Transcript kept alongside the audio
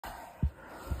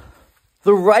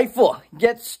The rifle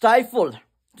gets stifled,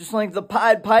 just like the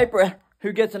Pied Piper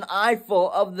who gets an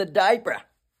eyeful of the diaper.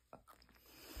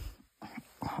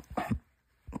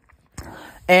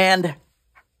 And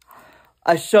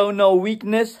I show no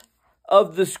weakness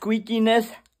of the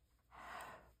squeakiness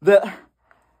that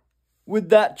with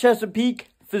that Chesapeake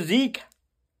physique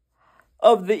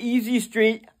of the easy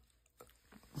street.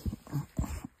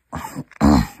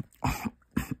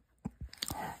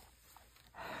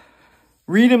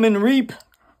 Read 'em and reap,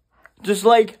 just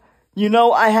like, you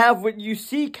know, I have what you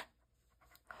seek,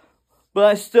 but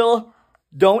I still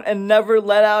don't and never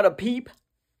let out a peep.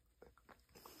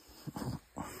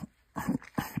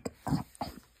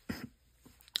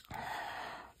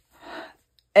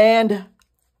 And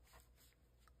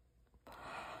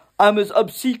I'm as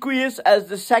obsequious as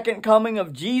the second coming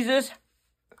of Jesus.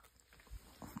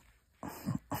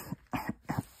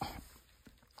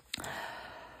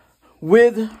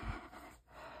 With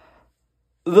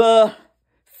the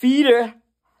feeder,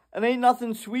 and ain't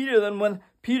nothing sweeter than when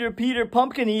Peter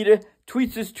Pumpkin Eater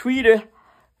tweets his tweeter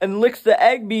and licks the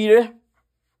egg beater.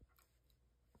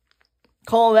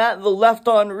 Call that the left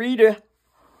on reader.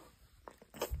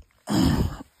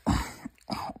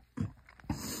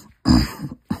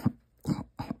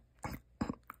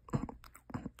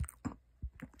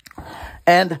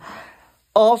 And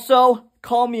also,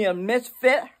 call me a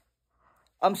misfit.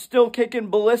 I'm still kicking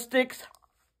ballistics.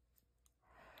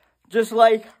 Just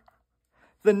like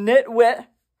the nitwit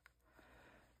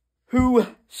who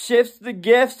shifts the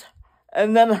gifts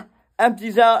and then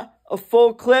empties out a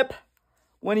full clip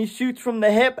when he shoots from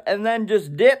the hip and then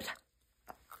just dips.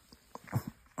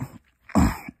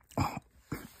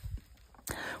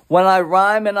 When I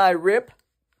rhyme and I rip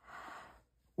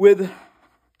with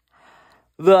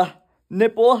the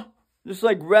nipple, just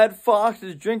like Red Fox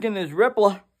is drinking his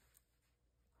Ripple.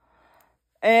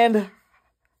 And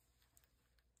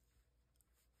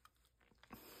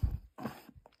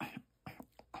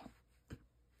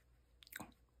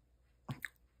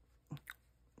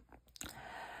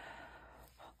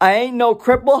I ain't no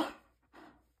cripple,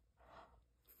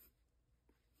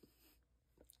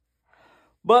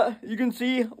 but you can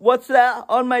see what's that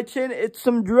on my chin. It's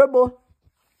some dribble.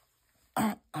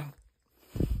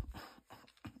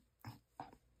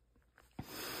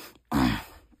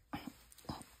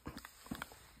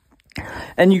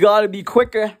 And you gotta be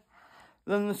quicker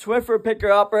than the Swiffer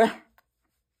picker-upper,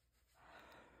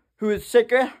 who is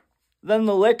sicker than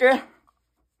the liquor.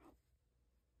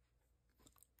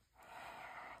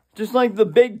 Just like the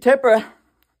Big Tipper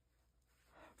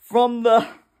from the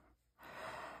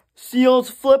Seals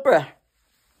Flipper.